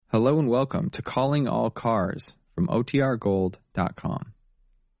Hello and welcome to Calling All Cars from OTRGold.com.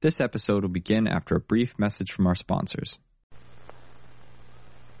 This episode will begin after a brief message from our sponsors.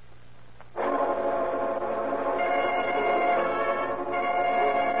 Calling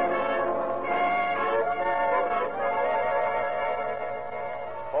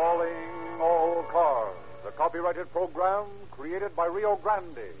All Cars, a copyrighted program created by Rio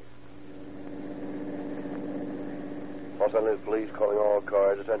Grande. Los Angeles Police calling all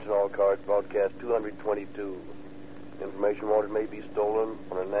cars. Attention all cars. Broadcast 222. Information wanted may be stolen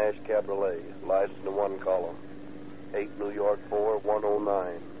on a Nash Cabriolet. License in one column. 8 New York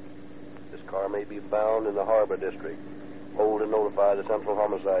 4109. This car may be found in the Harbor District. Hold and notify the Central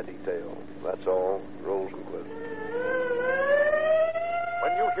Homicide Detail. That's all. Rosenquist.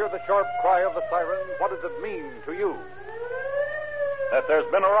 When you hear the sharp cry of the siren, what does it mean to you? That there's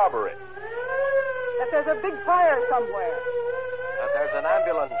been a robbery. That there's a big fire somewhere. That there's an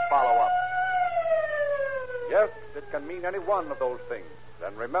ambulance follow-up. Yes, it can mean any one of those things.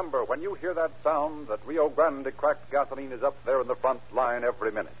 And remember, when you hear that sound, that Rio Grande cracked gasoline is up there in the front line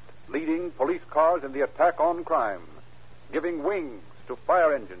every minute, leading police cars in the attack on crime, giving wings to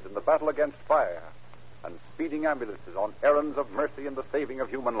fire engines in the battle against fire, and speeding ambulances on errands of mercy and the saving of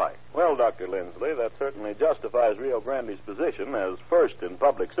human life. Well, Dr. Lindsley, that certainly justifies Rio Grande's position as first in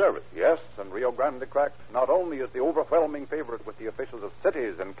public service. Yes, and Rio Grande cracked not only is the overwhelming favorite with the officials of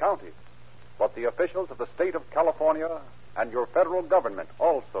cities and counties, but the officials of the state of California and your federal government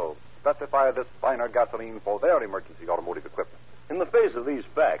also specify this finer gasoline for their emergency automotive equipment. In the face of these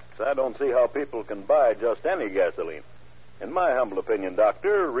facts, I don't see how people can buy just any gasoline. In my humble opinion,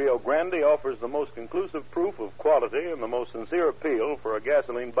 Doctor, Rio Grande offers the most conclusive proof of quality and the most sincere appeal for a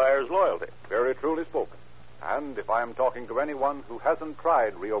gasoline buyer's loyalty. Very truly spoken. And if I am talking to anyone who hasn't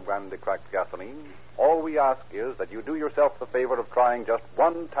tried Rio Grande cracked gasoline, all we ask is that you do yourself the favor of trying just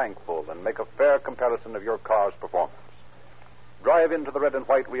one tankful and make a fair comparison of your car's performance. Drive into the red and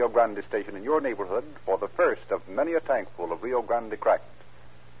white Rio Grande station in your neighborhood for the first of many a tankful of Rio Grande cracked.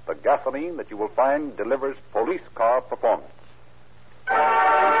 The gasoline that you will find delivers police car performance.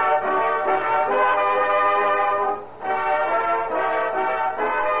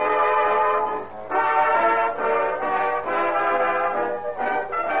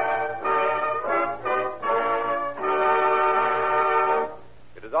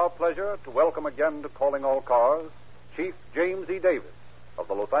 It is our pleasure to welcome again to Calling All Cars Chief James E. Davis of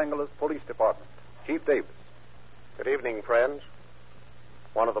the Los Angeles Police Department. Chief Davis. Good evening, friends.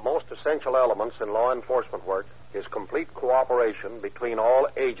 One of the most essential elements in law enforcement work is complete cooperation between all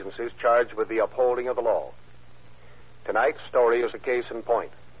agencies charged with the upholding of the law. Tonight's story is a case in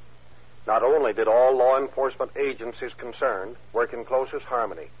point. Not only did all law enforcement agencies concerned work in closest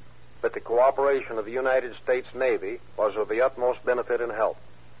harmony, but the cooperation of the United States Navy was of the utmost benefit and help.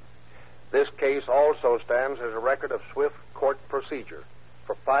 This case also stands as a record of swift court procedure.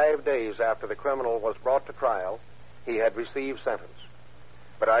 For 5 days after the criminal was brought to trial, he had received sentence.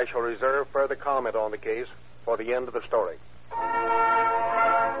 But I shall reserve further comment on the case for the end of the story.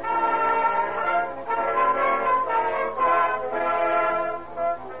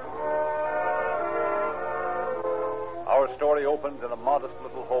 Our story opens in a modest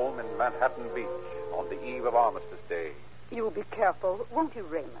little home in Manhattan Beach on the eve of Armistice Day. You'll be careful, won't you,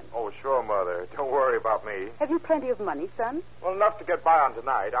 Raymond? Oh, sure, Mother. Don't worry about me. Have you plenty of money, son? Well, enough to get by on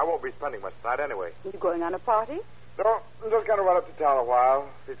tonight. I won't be spending much tonight anyway. You going on a party? No, I'm just going to run up to town a while,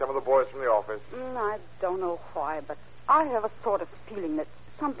 see some of the boys from the office. I don't know why, but I have a sort of feeling that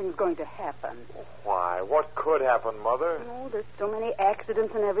something's going to happen. Why? What could happen, Mother? Oh, there's so many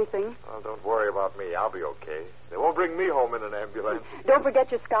accidents and everything. Well, don't worry about me. I'll be okay. They won't bring me home in an ambulance. Don't forget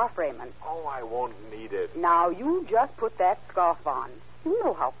your scarf, Raymond. Oh, I won't need it. Now, you just put that scarf on. You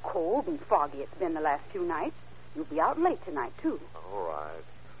know how cold and foggy it's been the last few nights. You'll be out late tonight, too. All right.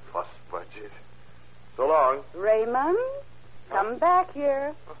 Fuss budget. So long. Raymond, come back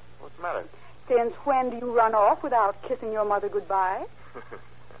here. What's the matter? Since when do you run off without kissing your mother goodbye?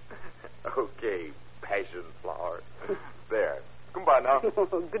 Okay, passion flower. There. Goodbye now.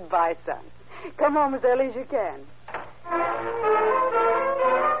 Goodbye, son. Come home as early as you can.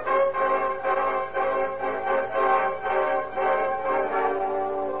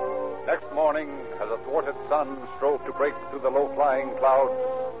 Next morning, as a thwarted sun strove to break through the low-flying clouds,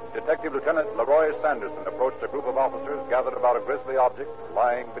 Detective Lieutenant Leroy Sanderson approached a group of officers gathered about a grisly object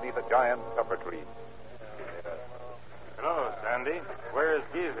lying beneath a giant pepper tree. Hello, Sandy. Where's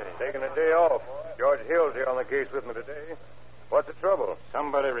Geezy? Taking a day off. George Hill's here on the case with me today. What's the trouble?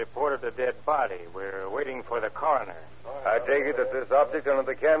 Somebody reported a dead body. We're waiting for the coroner. I take it that this object under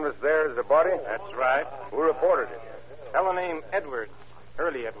the canvas there is the body? That's right. Who reported it? Fellow named Edwards.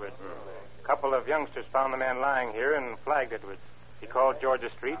 Early Edwards. A couple of youngsters found the man lying here and flagged Edwards. He called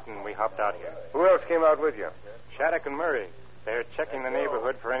Georgia Street, and we hopped out here. Who else came out with you? Shattuck and Murray. They're checking the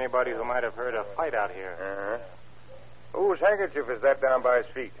neighborhood for anybody who might have heard a fight out here. Whose handkerchief is that down by his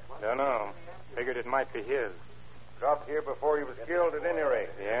feet? Don't know. Figured it might be his. Dropped here before he was killed at any rate.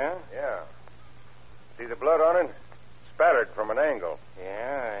 Yeah? Yeah. See the blood on it? Spattered from an angle.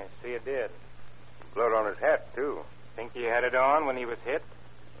 Yeah, I see it did. Blood on his hat, too. Think he had it on when he was hit?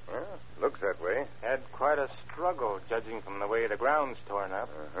 Well, looks that way. Had quite a struggle, judging from the way the ground's torn up.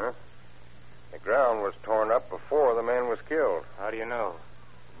 The ground was torn up before the man was killed. How do you know?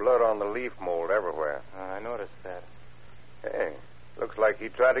 Blood on the leaf mold everywhere. I noticed that. Hey, looks like he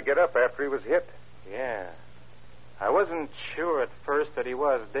tried to get up after he was hit. Yeah. I wasn't sure at first that he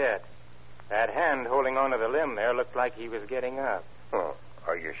was dead. That hand holding onto the limb there looked like he was getting up. Oh,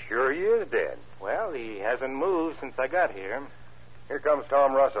 are you sure he is dead? Well, he hasn't moved since I got here. Here comes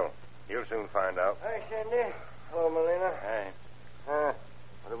Tom Russell. You'll soon find out. Hi, Sandy. Hello, Melina. Hey.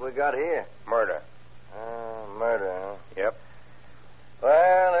 What have we got here? Murder. Murder, huh? Yep.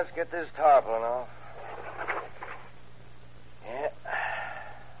 Well, let's get this tarpaulin off. Yeah.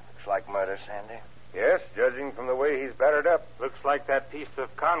 Looks like murder, Sandy. Yes, judging from the way he's battered up. Looks like that piece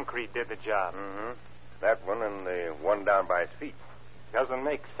of concrete did the job. That one and the one down by his feet. Doesn't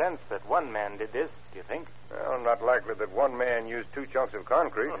make sense that one man did this, do you think? Well, not likely that one man used 2 chunks of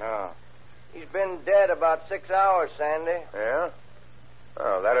concrete. No. He's been dead about 6 hours, Sandy. Yeah?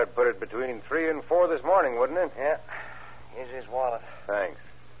 Oh, that'd put it between 3 and 4 this morning, wouldn't it? Yeah. Here's his wallet. Thanks.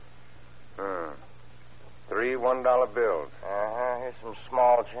 3 $1 bills. Here's some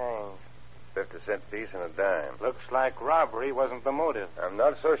small change. 50-cent piece and a dime. Looks like robbery wasn't the motive. I'm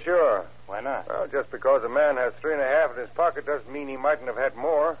not so sure. Why not? Well, just because a man has 3.5 in his pocket doesn't mean he mightn't have had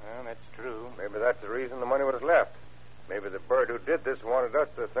more. Well, that's true. Maybe that's the reason the money was left. Maybe the bird who did this wanted us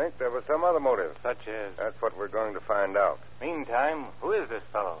to think there was some other motive. Such as? That's what we're going to find out. Meantime, who is this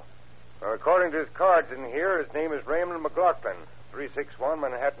fellow? Well, according to his cards in here, his name is Raymond McLaughlin, 361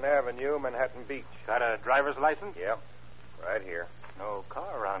 Manhattan Avenue, Manhattan Beach. Got a driver's license? Yep, right here. No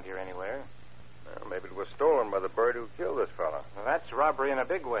car around here anywhere. Well, maybe it was stolen by the bird who killed this fellow. Well, that's robbery in a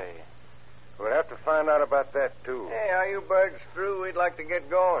big way. We'll have to find out about that, too. Hey, are you birds through? We'd like to get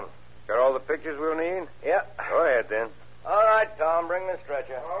going. Got all the pictures we'll need? Yep. Go ahead, then. All right, Tom, bring the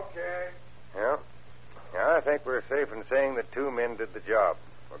stretcher. Okay. Yeah, I think we're safe in saying that 2 men did the job.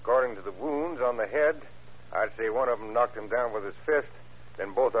 According to the wounds on the head, I'd say one of them knocked him down with his fist,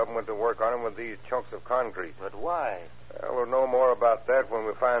 then both of them went to work on him with these chunks of concrete. But why? Well, we'll know more about that when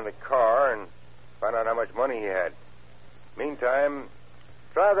we find the car and find out how much money he had. Meantime,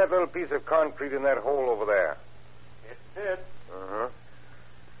 try that little piece of concrete in that hole over there. It fits.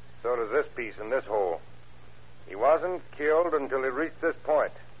 So does this piece in this hole. He wasn't killed until he reached this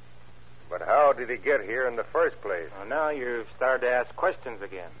point. But how did he get here in the first place? Well, now you've started to ask questions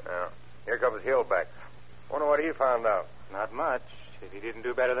again. Here comes Hillback. Wonder what he found out. Not much, if he didn't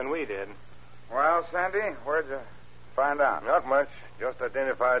do better than we did. Well, Sandy, where'd you find out? Not much. Just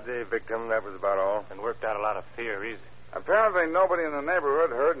identified the victim. That was about all. And worked out a lot of theories. Apparently nobody in the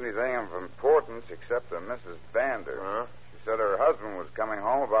neighborhood heard anything of importance except the Mrs. Bander. She said her husband was coming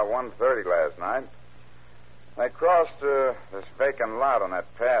home about 1:30 last night. They crossed this vacant lot on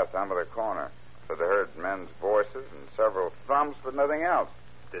that path down to the corner. Said they heard men's voices and several thumps, but nothing else.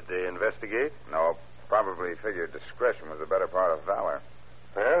 Did they investigate? No. Probably figured discretion was the better part of valor.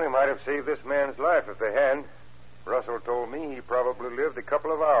 Well, they might have saved this man's life if they had. Russell told me he probably lived a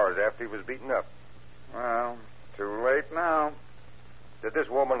couple of hours after he was beaten up. Well, too late now. Did this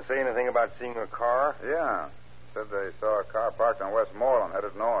woman say anything about seeing a car? Yeah. Said they saw a car parked on Westmoreland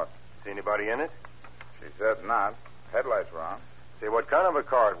headed north. See anybody in it? She said not. Headlights were on. Say what kind of a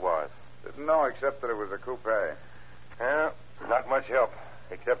car it was? Didn't know except that it was a coupe. Well, not much help,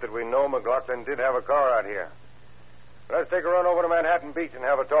 except that we know McLaughlin did have a car out here. Let's take a run over to Manhattan Beach and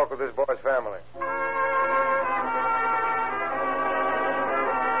have a talk with this boy's family.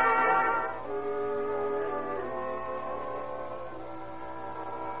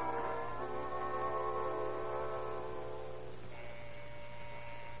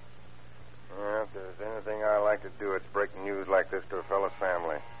 If there's anything I like to do, it's break news like this to a fellow's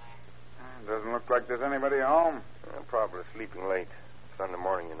family. Doesn't look like there's anybody home. Probably sleeping late. Sunday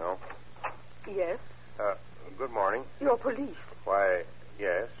morning, you know. Yes? Good morning. You're police. Why,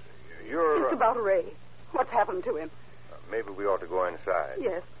 yes. You're... It's about Ray. What's happened to him? Maybe we ought to go inside.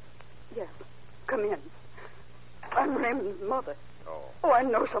 Yes. Come in. I'm Raymond's mother. Oh, I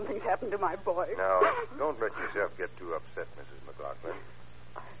know something's happened to my boy. Now, don't let yourself get too upset, Mrs. McLaughlin.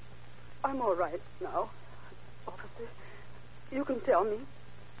 I'm all right now. Officer, You can tell me.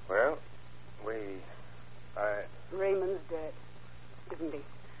 Well, Raymond's dead, isn't he?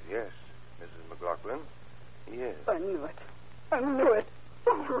 Yes, Mrs. McLaughlin. He is. I knew it. Oh,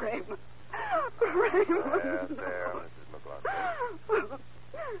 Raymond. Raymond. There, Mrs. McLaughlin.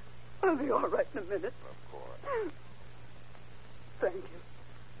 I'll be all right in a minute. Of course. Thank you.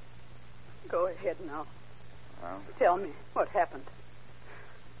 Go ahead now. Well, Tell me what happened.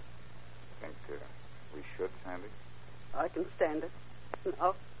 I think we should, Sandy. I can stand it.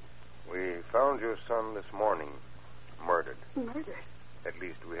 Now, We found your son this morning, murdered. murdered. At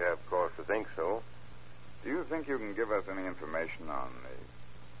least we have cause to think so. Do you think you can give us any information on the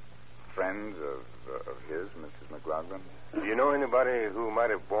friends of his, Mrs. McLaughlin? Do you know anybody who might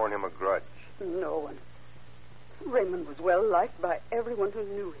have borne him a grudge? No one. Raymond was well liked by everyone who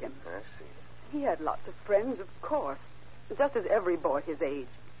knew him. I see. He had lots of friends, of course, just as every boy his age.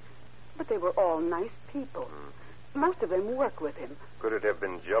 But they were all nice people. Most of them work with him. Could it have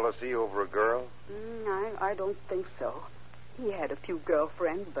been jealousy over a girl? I don't think so. He had a few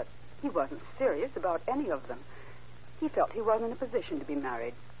girlfriends, but he wasn't serious about any of them. He felt he wasn't in a position to be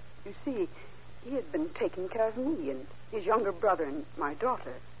married. You see, he had been taking care of me and his younger brother and my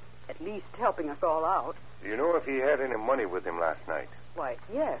daughter, at least helping us all out. Do you know if he had any money with him last night? Why,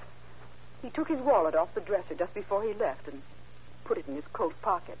 yes. He took his wallet off the dresser just before he left and put it in his coat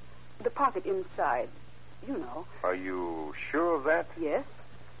pocket. The pocket inside, you know. Are you sure of that? Yes,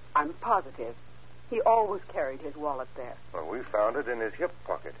 I'm positive. He always carried his wallet there. Well, we found it in his hip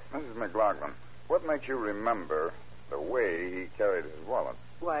pocket. Mrs. McLaughlin, what makes you remember the way he carried his wallet?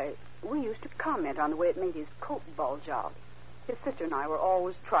 Why, we used to comment on the way it made his coat bulge out. His sister and I were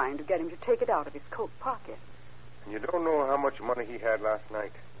always trying to get him to take it out of his coat pocket. You don't know how much money he had last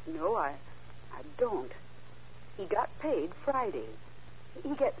night? No, I don't. He got paid Friday.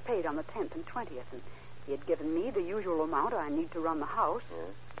 He gets paid on the 10th and 20th, and he had given me the usual amount I need to run the house. Yes.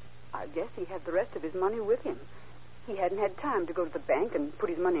 I guess he had the rest of his money with him. He hadn't had time to go to the bank and put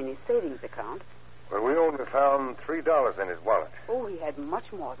his money in his savings account. Well, we only found $3 in his wallet. Oh, he had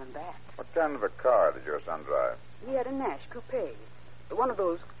much more than that. What kind of a car did your son drive? He had a Nash coupe. One of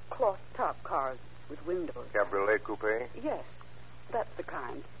those cloth-top cars with windows. Cabriolet coupe? Yes, that's the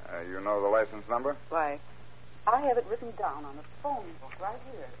kind. You know the license number? Why, I have it written down on the phone book right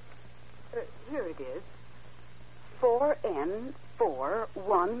here. Here it is.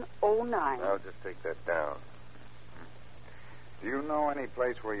 4N4109. I'll just take that down. Do you know any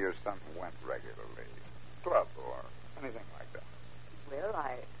place where your son went regularly? Club or anything like that? Well,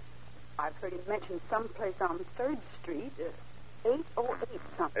 I've heard him mention some place on 3rd Street, 808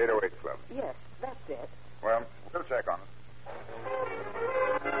 something. 808 Club. Yes, that's it. Well, we'll check on it.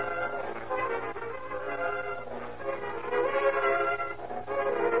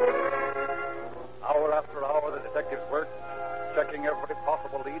 Hour after hour, the detectives worked, checking every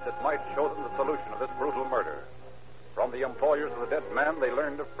possible lead that might show them the solution of this brutal murder. From the employers of the dead man, they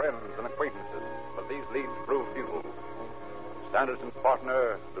learned of friends and acquaintances, but these leads proved futile. Sanderson's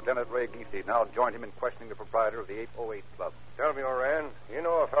partner, Lieutenant Ray Giese, now joined him in questioning the proprietor of the 808 Club. Tell me, Oran, you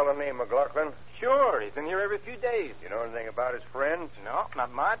know a fellow named McLaughlin? Sure, he's in here every few days. You know anything about his friends? No,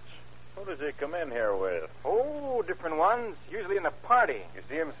 not much. Who does he come in here with? Oh, different ones. Usually in a party. You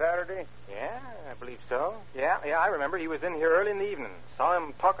see him Saturday? Yeah, I believe so. Yeah, I remember. He was in here early in the evening. Saw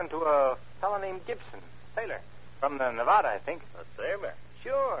him talking to a fellow named Gibson, sailor. From the Nevada, I think. A sailor?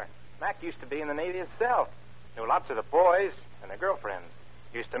 Sure. Mac used to be in the Navy himself. Knew lots of the boys and their girlfriends.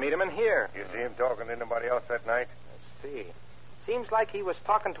 Used to meet him in here. You see him talking to anybody else that night? Let's see. Seems like he was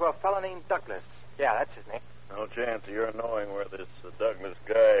talking to a fellow named Douglas. Yeah, that's his name. No chance of your knowing where this Douglas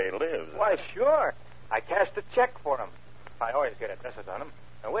guy lives. Why, sure. I cashed a check for him. I always get addresses on him.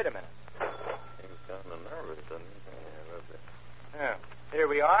 Now, wait a minute. He's kind of nervous, doesn't he? Yeah, that's it. Yeah. Here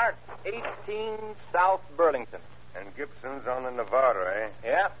we are, 18 South Burlington. And Gibson's on the Nevada, eh?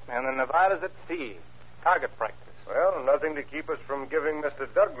 Yeah, and the Nevada's at sea. Target practice. Well, nothing to keep us from giving Mr.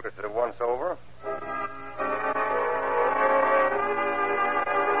 Douglas a once-over.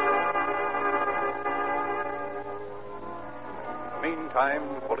 Meantime,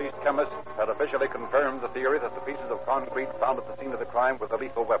 police chemists had officially confirmed the theory that the pieces of concrete found at the scene of the crime were the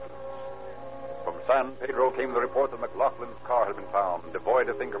lethal weapons. From San Pedro came the report that McLaughlin's car had been found, devoid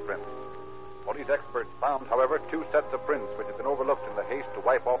of fingerprints. Police experts found, however, 2 sets of prints which had been overlooked in the haste to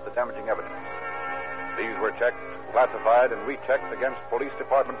wipe off the damaging evidence. These were checked, classified, and rechecked against police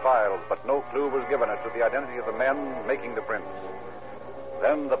department files, but no clue was given as to the identity of the men making the prints.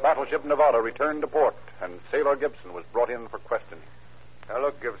 Then the battleship Nevada returned to port, and Sailor Gibson was brought in for questioning. Now,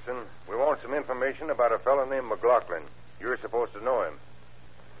 look, Gibson, we want some information about a fellow named McLaughlin. You're supposed to know him.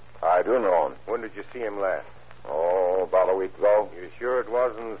 I do know him. When did you see him last? Oh, about a week ago. You sure it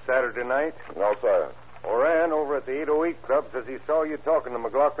wasn't Saturday night? No, sir. Oran over at the 808 Club says he saw you talking to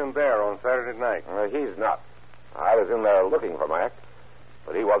McLaughlin there on Saturday night. He's not. I was in there looking for Mac,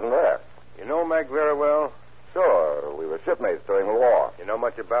 but he wasn't there. You know Mac very well? Sure, we were shipmates during the war. You know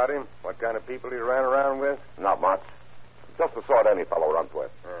much about him? What kind of people he ran around with? Not much. Just the sort any fellow runs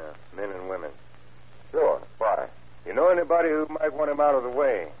with. Yeah, men and women. Sure. Why? You know anybody who might want him out of the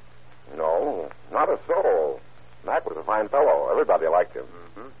way? No, not a soul. Mac was a fine fellow. Everybody liked him.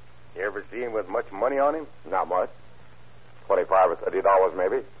 Mm-hmm. You ever see him with much money on him? Not much. $25 or $30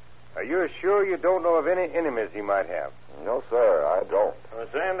 maybe. Are you sure you don't know of any enemies he might have? No, sir, I don't.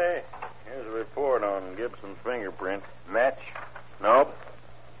 Sandy, here's a report on Gibson's fingerprint. Match? Nope.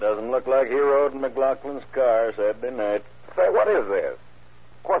 Doesn't look like he rode in McLaughlin's car Saturday night. Say, what is this?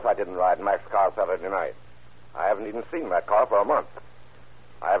 Of course I didn't ride in Mac's car Saturday night. I haven't even seen that car for a month.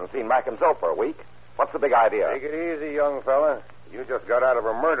 I haven't seen Mac himself for a week. What's the big idea? Take it easy, young fella. You just got out of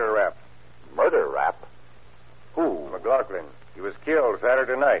a murder rap. Murder rap? Who? McLaughlin. He was killed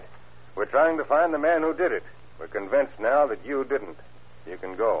Saturday night. We're trying to find the man who did it. We're convinced now that you didn't. You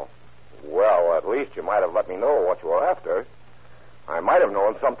can go. Well, at least you might have let me know what you were after. I might have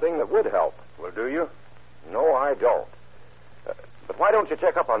known something that would help. Well, do you? No, I don't. But why don't you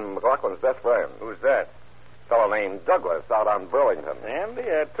check up on McLaughlin's best friend? Who's that? A fellow named Douglas out on Burlington. Sandy,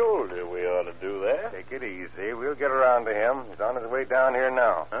 I told you we ought to do that. Take it easy. We'll get around to him. He's on his way down here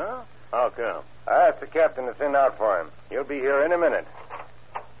now. Huh? How come? I asked the captain to send out for him. He'll be here in a minute.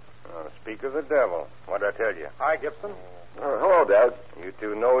 Oh, speak of the devil. What'd I tell you? Hi, Gibson. Hello, Dad. You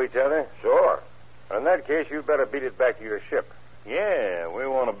two know each other? Sure. Well, in that case, you'd better beat it back to your ship. Yeah, we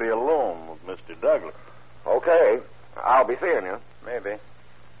want to be alone with Mr. Douglas. Okay. I'll be seeing you. Maybe.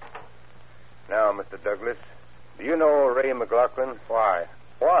 Now, Mr. Douglas, do you know Ray McLaughlin? Why?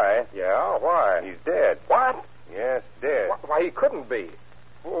 Why? Yeah, why? He's dead. What? Yes, dead. Why, he couldn't be.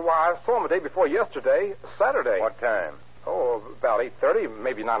 Well, why, I saw him the day before yesterday, Saturday. What time? Oh, about 8:30,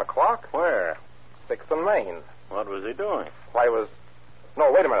 maybe 9 o'clock. Where? 6th and Main. What was he doing? Why, it was...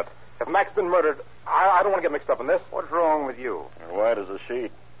 No, wait a minute. If Mac's been murdered, I don't want to get mixed up in this. What's wrong with you? White as a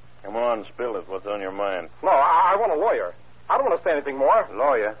sheet. Come on, spill it. What's on your mind? No, I want a lawyer. I don't want to say anything more.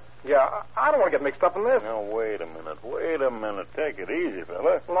 Lawyer? Yeah, I don't want to get mixed up in this. Now, wait a minute. Take it easy,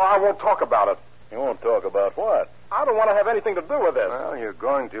 fella. No, I won't talk about it. You won't talk about what? I don't want to have anything to do with this. Well, you're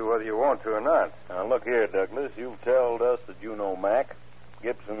going to whether you want to or not. Now, look here, Douglas. You've told us that you know Mac.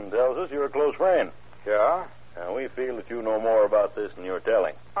 Gibson tells us you're a close friend. Yeah? Now, we feel that you know more about this than you're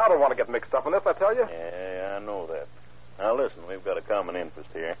telling. I don't want to get mixed up in this, I tell you. Yeah, I know that. Now, listen, we've got a common interest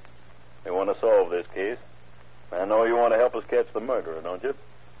here. We want to solve this case. I know you want to help us catch the murderer, don't you?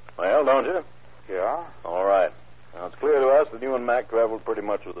 Well, don't you? Yeah? All right. Now, it's clear to us that you and Mac traveled pretty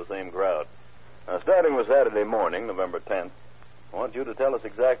much with the same crowd. Now, starting with Saturday morning, November 10th, I want you to tell us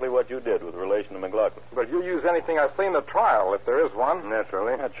exactly what you did with relation to McLaughlin. But you use anything I say in the trial, if there is one.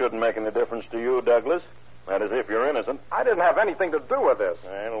 Naturally. That shouldn't make any difference to you, Douglas. That is if you're innocent. I didn't have anything to do with this.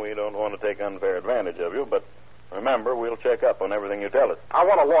 Well, we don't want to take unfair advantage of you, but remember, we'll check up on everything you tell us. I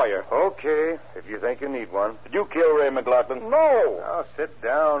want a lawyer. Okay, if you think you need one. Did you kill Ray McLaughlin? No! Now, sit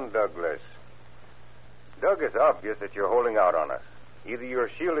down, Douglas. Doug, it's obvious that you're holding out on us. Either you're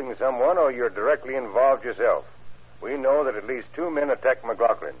shielding someone or you're directly involved yourself. We know that at least 2 men attacked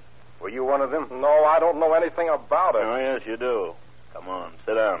McLaughlin. Were you one of them? No, I don't know anything about it. Oh, yes, you do. Come on,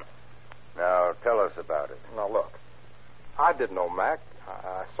 sit down. Now, tell us about it. Now, look. I did know Mac.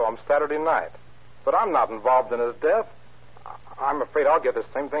 I saw him Saturday night. But I'm not involved in his death. I'm afraid I'll get the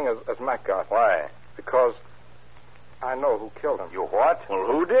same thing as Mac got. Why? Because I know who killed him. You what? Well,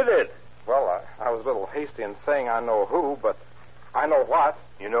 who did it? Well, I was a little hasty in saying I know who, but I know what.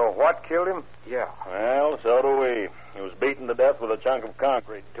 You know what killed him? Yeah. Well, so do we. He was beaten to death with a chunk of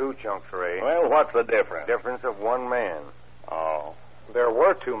concrete. 2 chunks, Ray. Well, what's the difference? Difference of 1 man. Oh. There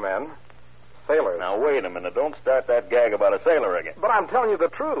were 2 men. Sailors. Now, wait a minute. Don't start that gag about a sailor again. But I'm telling you the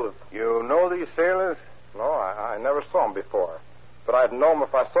truth. You know these sailors? No, I never saw them before. But I'd know them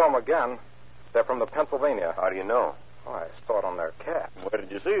if I saw them again. They're from the Pennsylvania. How do you know? Oh, I saw it on their caps. Where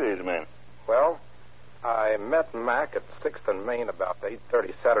did you see these men? Well, I met Mac at 6th and Main about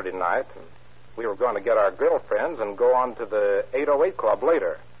 8:30 Saturday night, and we were going to get our girlfriends and go on to the 808 Club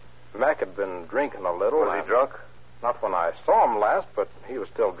later. Mac had been drinking a little. Was he drunk? Not when I saw him last, but he was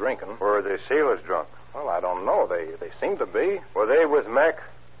still drinking. Were the sailors drunk? Well, I don't know. They seemed to be. Were they with Mac?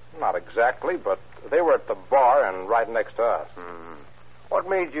 Not exactly, but they were at the bar and right next to us. What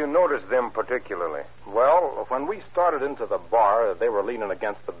made you notice them particularly? Well, when we started into the bar, they were leaning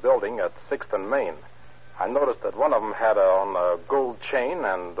against the building at 6th and Main. I noticed that one of them had on a gold chain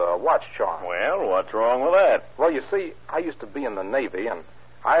and a watch charm. Well, what's wrong with that? Well, you see, I used to be in the Navy, and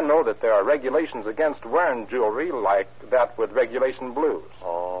I know that there are regulations against wearing jewelry like that with regulation blues.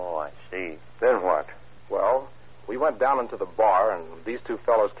 Oh, I see. Then what? Well, we went down into the bar, and these two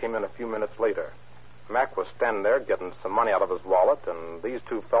fellows came in a few minutes later. Mac was standing there getting some money out of his wallet, and these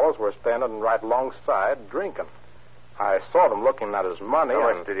two fellows were standing right alongside drinking. I saw them looking at his money.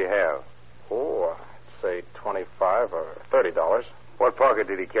 How much did he have? Oh, I'd say $25 or $30. What pocket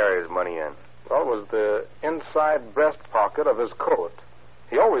did he carry his money in? Well, it was the inside breast pocket of his coat.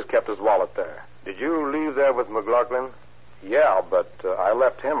 He always kept his wallet there. Did you leave there with McLaughlin? Yeah, but I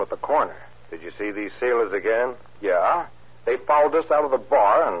left him at the corner. Did you see these sailors again? Yeah. They followed us out of the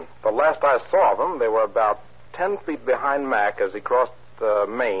bar, and the last I saw them, they were about 10 feet behind Mac as he crossed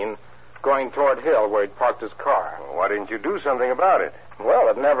Main, going toward Hill where he'd parked his car. Well, why didn't you do something about it? Well,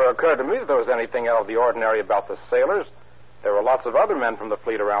 it never occurred to me that there was anything out of the ordinary about the sailors. There were lots of other men from the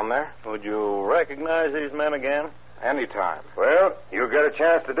fleet around there. Would you recognize these men again? Anytime. Well, you'll get a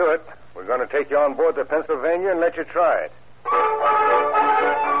chance to do it. We're going to take you on board the Pennsylvania and let you try it.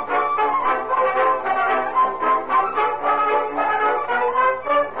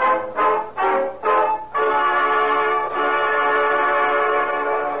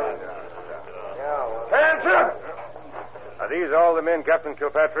 These all the men, Captain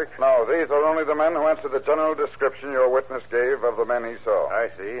Kilpatrick? No, these are only the men who answer the general description your witness gave of the men he saw. I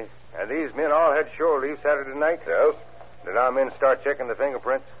see. And these men all had shore leave Saturday night? Yes. Did our men start checking the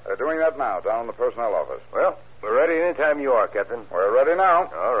fingerprints? They're doing that now, down in the personnel office. Well, we're ready any time you are, Captain. We're ready now.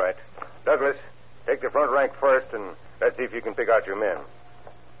 All right. Douglas, take the front rank first, and let's see if you can pick out your men.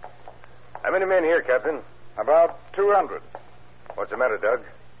 How many men here, Captain? About 200. What's the matter, Doug?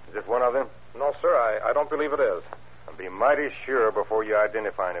 Is this one of them? No, sir, I don't believe it is. I'll be mighty sure before you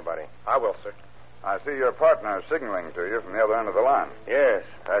identify anybody. I will, sir. I see your partner signaling to you from the other end of the line. Yes,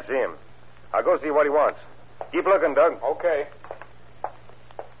 I see him. I'll go see what he wants. Keep looking, Doug. Okay.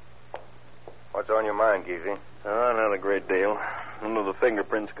 What's on your mind, Geezy? Oh, not a great deal. None of the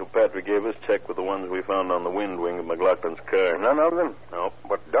fingerprints Kilpatrick gave us checked with the ones we found on the wind wing of McLaughlin's car. None of them? Nope.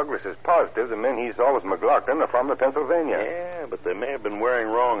 But Douglas is positive the men he saw with McLaughlin are from the Pennsylvania. Yeah, but they may have been wearing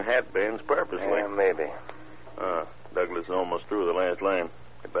wrong hat bands purposely. Yeah, maybe. Douglas is almost through the last line.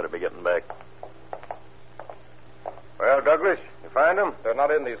 We better be getting back. Well, Douglas, you find them? They're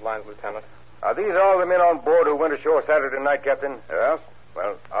not in these lines, Lieutenant. Are these all the men on board who went ashore Saturday night, Captain? Yes.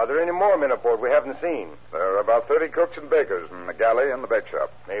 Well, are there any more men aboard we haven't seen? There are about 30 cooks and bakers in the galley and the bake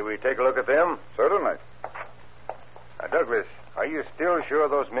shop. May we take a look at them? Certainly. Now, Douglas, are you still sure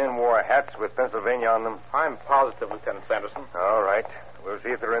those men wore hats with Pennsylvania on them? I'm positive, Lieutenant Sanderson. All right. We'll see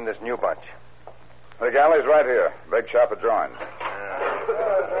if they're in this new bunch. The galley's right here. Bake shop adjoins.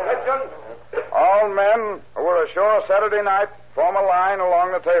 All men who were ashore Saturday night form a line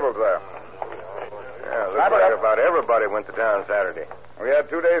along the tables there. Yeah, looks like about everybody went to town Saturday. We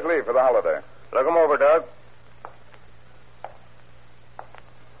had 2 days leave for the holiday. Look them over, Doug.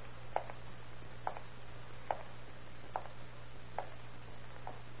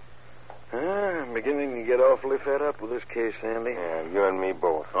 I'm beginning to get awfully fed up with this case, Sandy. Yeah, you and me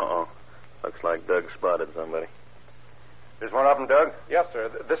both. Uh-oh. Looks like Doug spotted somebody. This one of them, Doug? Yes,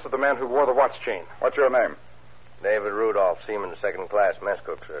 sir. This is the man who wore the watch chain. What's your name? David Rudolph, Seaman, second class, mess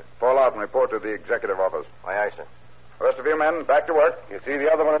cook, sir. Fall out and report to the executive office. Aye, aye, sir. The rest of you men, back to work. You see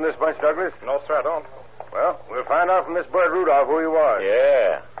the other one in this bunch, Douglas? No, sir, I don't. Well, we'll find out from this bird Rudolph who he was.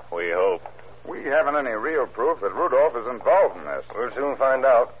 Yeah, we hope. We haven't any real proof that Rudolph is involved in this. We'll soon find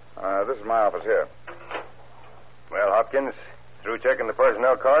out. This is my office here. Well, Hopkins, through checking the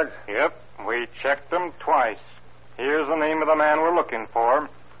personnel cards? Yep, we checked them twice. Here's the name of the man we're looking for.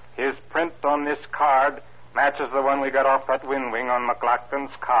 His print on this card matches the one we got off that wind wing on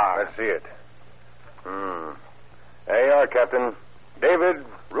McLaughlin's car. Let's see it. There you are, Captain. David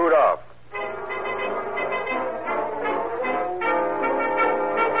Rudolph.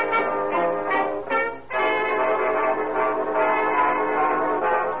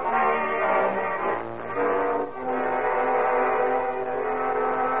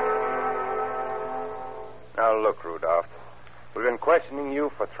 Now, look, Rudolph. We've been questioning you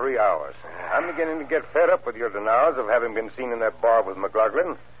for 3 hours. I'm beginning to get fed up with your denials of having been seen in that bar with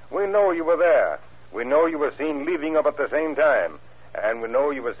McLaughlin. We know you were there. We know you were seen leaving up at the same time. And we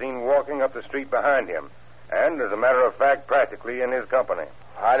know you were seen walking up the street behind him. And, as a matter of fact, practically in his company.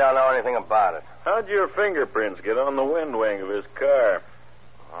 I don't know anything about it. How'd your fingerprints get on the wind wing of his car?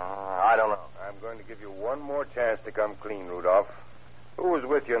 I don't know. I'm going to give you one more chance to come clean, Rudolph. Who was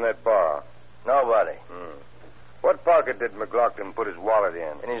with you in that bar? Nobody. What pocket did McLaughlin put his wallet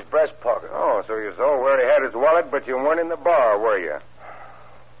in? In his breast pocket. Oh, so you saw where he had his wallet, but you weren't in the bar, were you?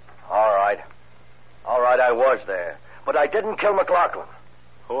 All right. All right, I was there. But I didn't kill McLaughlin.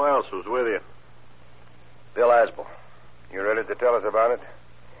 Who else was with you? Bill Asbel. You ready to tell us about it?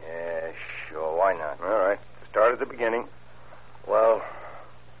 Yeah, sure. Why not? All right. Start at the beginning. Well,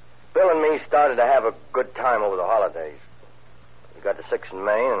 Bill and me started to have a good time over the holidays. We got to 6th and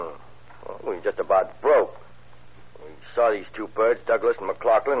Main, and we just about broke. We saw these two birds, Douglas and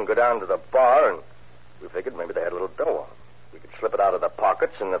McLaughlin, go down to the bar, and we figured maybe they had a little dough on them. We could slip it out of their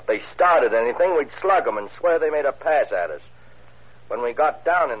pockets, and if they started anything, we'd slug them and swear they made a pass at us. When we got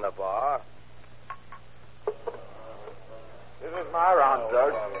down in the bar... This is my round,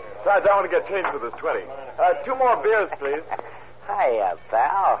 Doug. Besides, I want to get changed with this 20. 2 more beers, please. Hiya,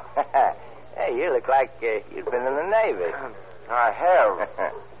 pal. Hey, you look like you've been in the Navy. I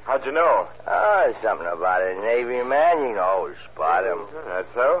have. How'd you know? Oh, something about a Navy man. You can always spot him.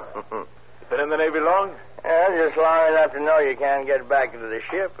 That's so? Been in the Navy long? Yeah, just long enough to know you can't get back into the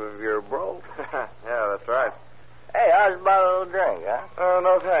ship if you're broke. Yeah, that's right. Hey, how's about a little drink, huh? Oh,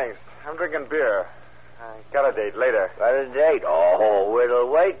 no thanks. I'm drinking beer. I got a date later. Got a date? Oh, it'll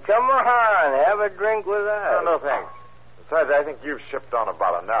wait. Come on, have a drink with us. No thanks. Besides, I think you've shipped on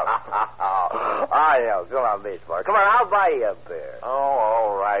about enough. I know. Come on, Beast Boy. Come on, I'll buy you a beer. Oh,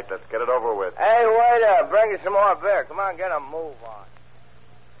 all right. Let's get it over with. Hey, waiter, bring us some more beer. Come on, get a move on.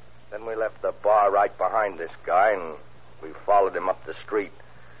 Then we left the bar right behind this guy, and we followed him up the street.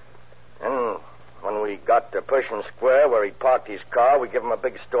 And when we got to Pershing Square, where he parked his car, we gave him a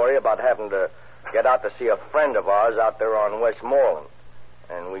big story about having to get out to see a friend of ours out there on Westmoreland.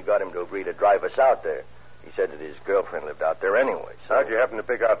 And we got him to agree to drive us out there. He said that his girlfriend lived out there anyway. So... How'd you happen to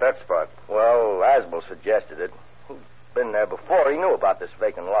pick out that spot? Well, Asbel suggested it. He'd been there before. He knew about this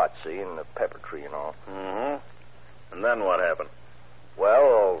vacant lot, see, and the pepper tree and all. Mm-hmm. And then what happened?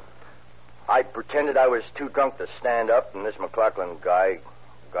 Well, I pretended I was too drunk to stand up, and this McLaughlin guy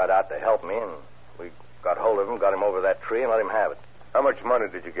got out to help me, and we got hold of him, got him over that tree, and let him have it. How much money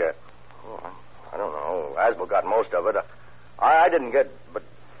did you get? Oh, I don't know. Asbel got most of it. I didn't get but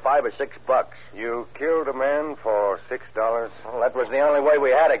 $5 or $6. You killed a man for $6? Well, that was the only way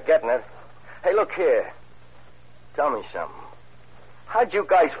we had of getting it. Hey, look here. Tell me something. How'd you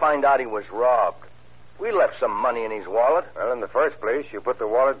guys find out he was robbed? We left some money in his wallet. Well, in the first place, you put the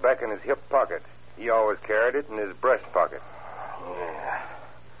wallet back in his hip pocket. He always carried it in his breast pocket. Yeah.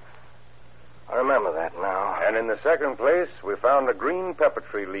 I remember that now. And in the second place, we found a green pepper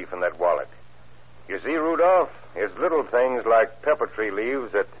tree leaf in that wallet. You see, Rudolph, it's little things like pepper tree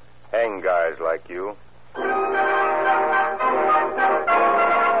leaves that hang guys like you.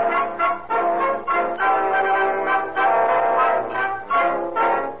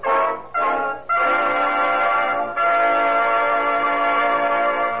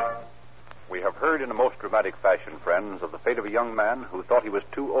 We have heard in a most dramatic fashion, friends, of the fate of a young man who thought he was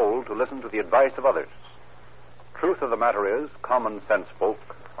too old to listen to the advice of others. Truth of the matter is, common sense folk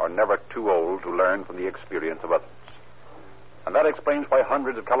are never too old to learn from the experience of others. And that explains why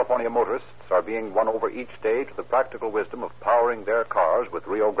hundreds of California motorists are being won over each day to the practical wisdom of powering their cars with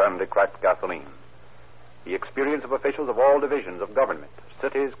Rio Grande cracked gasoline. The experience of officials of all divisions of government,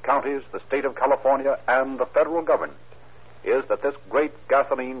 cities, counties, the state of California, and the federal government is that this great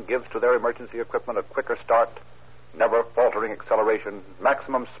gasoline gives to their emergency equipment a quicker start, never faltering acceleration,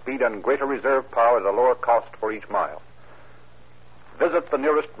 maximum speed, and greater reserve power at a lower cost for each mile. Visit the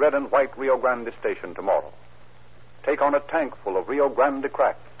nearest red and white Rio Grande station tomorrow. Take on a tank full of Rio Grande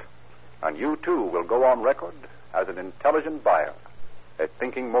cracked, and you too will go on record as an intelligent buyer, a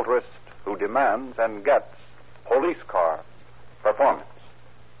thinking motorist who demands and gets police car performance.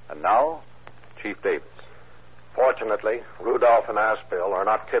 And now, Chief Davis. Fortunately, Rudolph and Aspel are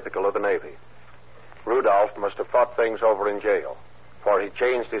not typical of the Navy. Rudolph must have thought things over in jail, for he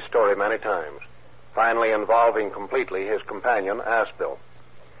changed his story many times, finally involving completely his companion, Aspel.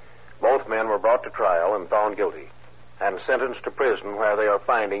 Both men were brought to trial and found guilty, and sentenced to prison where they are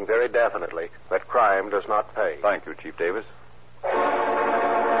finding very definitely that crime does not pay. Thank you, Chief Davis.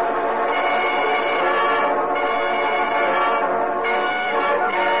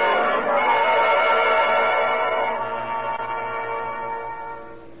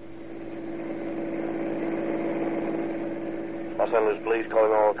 Los Angeles Police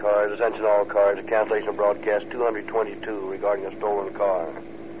calling all cars. Attention all cars. A cancellation of broadcast 222 regarding a stolen car.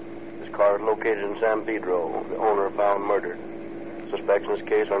 This car is located in San Pedro. The owner found murdered. Suspects in this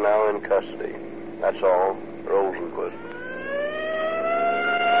case are now in custody. That's all. Rosenquist.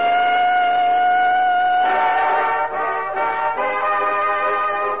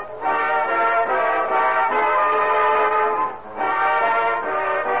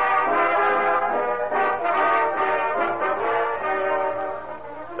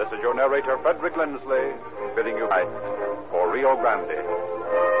 narrator Frederick Lindsley, bidding you bye for Rio Grande.